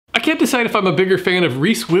can't decide if I'm a bigger fan of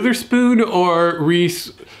Reese Witherspoon or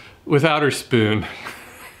Reese without her spoon.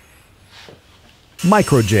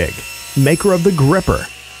 Microjig, maker of the gripper.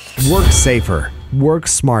 Work safer, work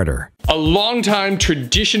smarter. A long-time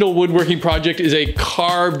traditional woodworking project is a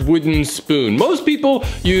carved wooden spoon. Most people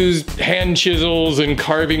use hand chisels and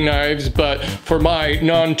carving knives, but for my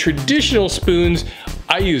non-traditional spoons,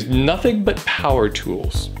 I use nothing but power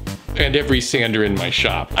tools and every sander in my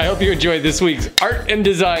shop. I hope you enjoyed this week's art and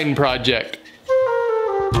design project.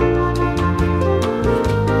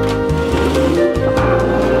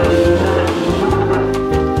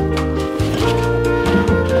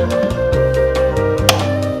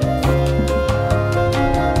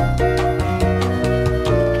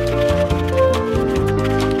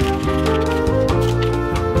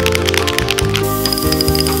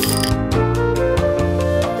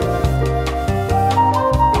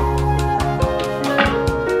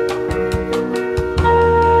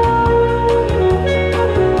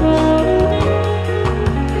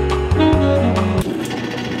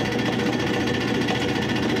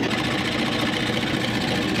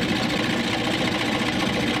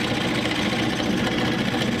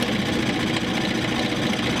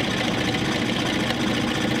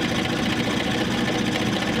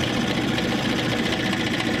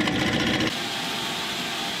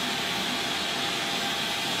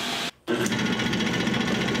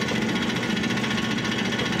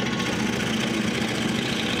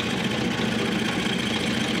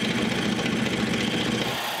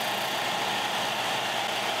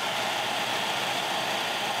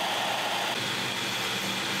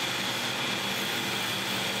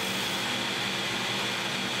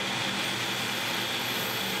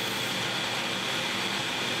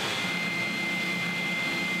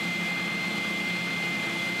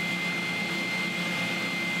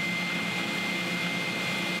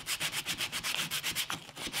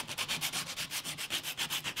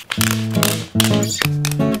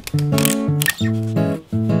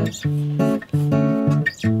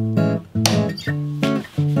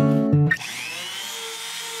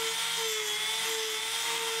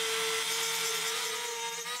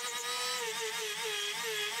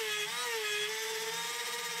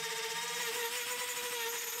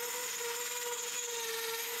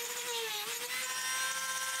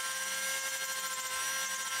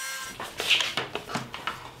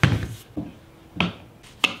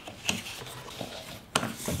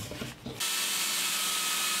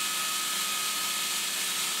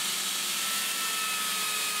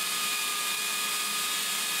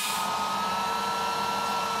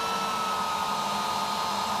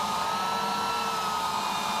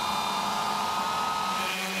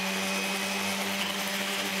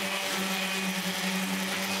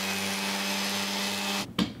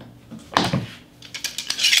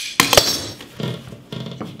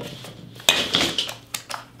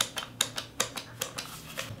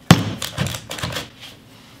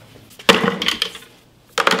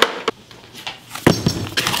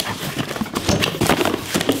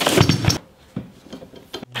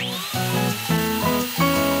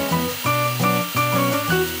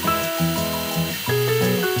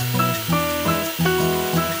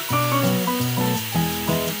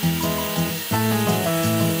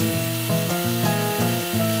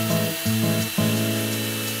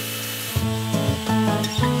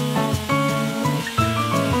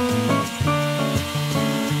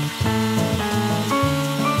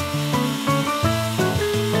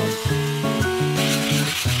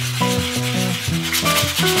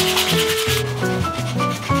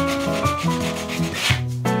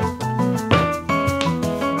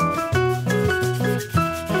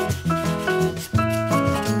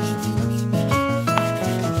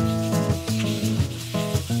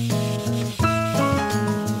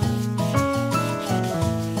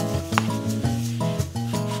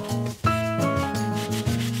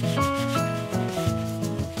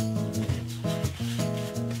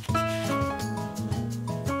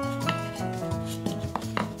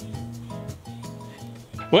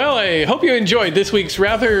 Well, I hope you enjoyed this week's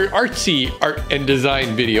rather artsy art and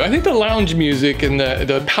design video. I think the lounge music and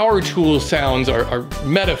the power tool sounds are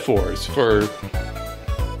metaphors for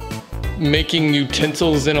making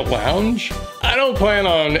utensils in a lounge. I don't plan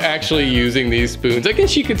on actually using these spoons. I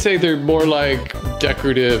guess you could say they're more like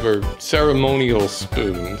decorative or ceremonial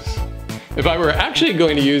spoons. If I were actually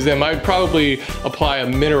going to use them, I'd probably apply a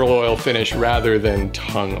mineral oil finish rather than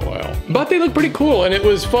tongue oil. But they look pretty cool, and it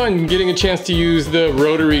was fun getting a chance to use the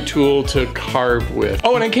rotary tool to carve with.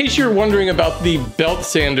 Oh, and in case you're wondering about the belt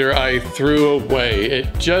sander I threw away,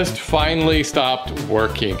 it just finally stopped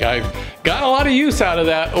working. I've got a lot of use out of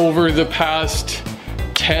that over the past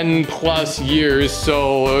 10 plus years,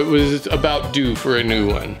 so it was about due for a new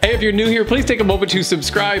one. Hey, if you're new here, please take a moment to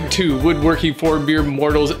subscribe to Woodworking for Mere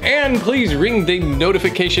Mortals, and please ring the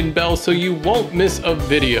notification bell so you won't miss a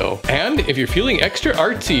video. And if you're feeling extra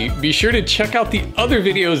artsy, be sure to check out the other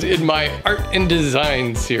videos in my art and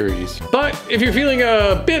design series. But if you're feeling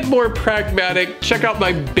a bit more pragmatic, check out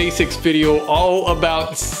my basics video all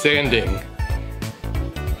about sanding.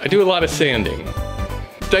 I do a lot of sanding.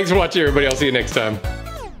 Thanks for watching, everybody. I'll see you next time.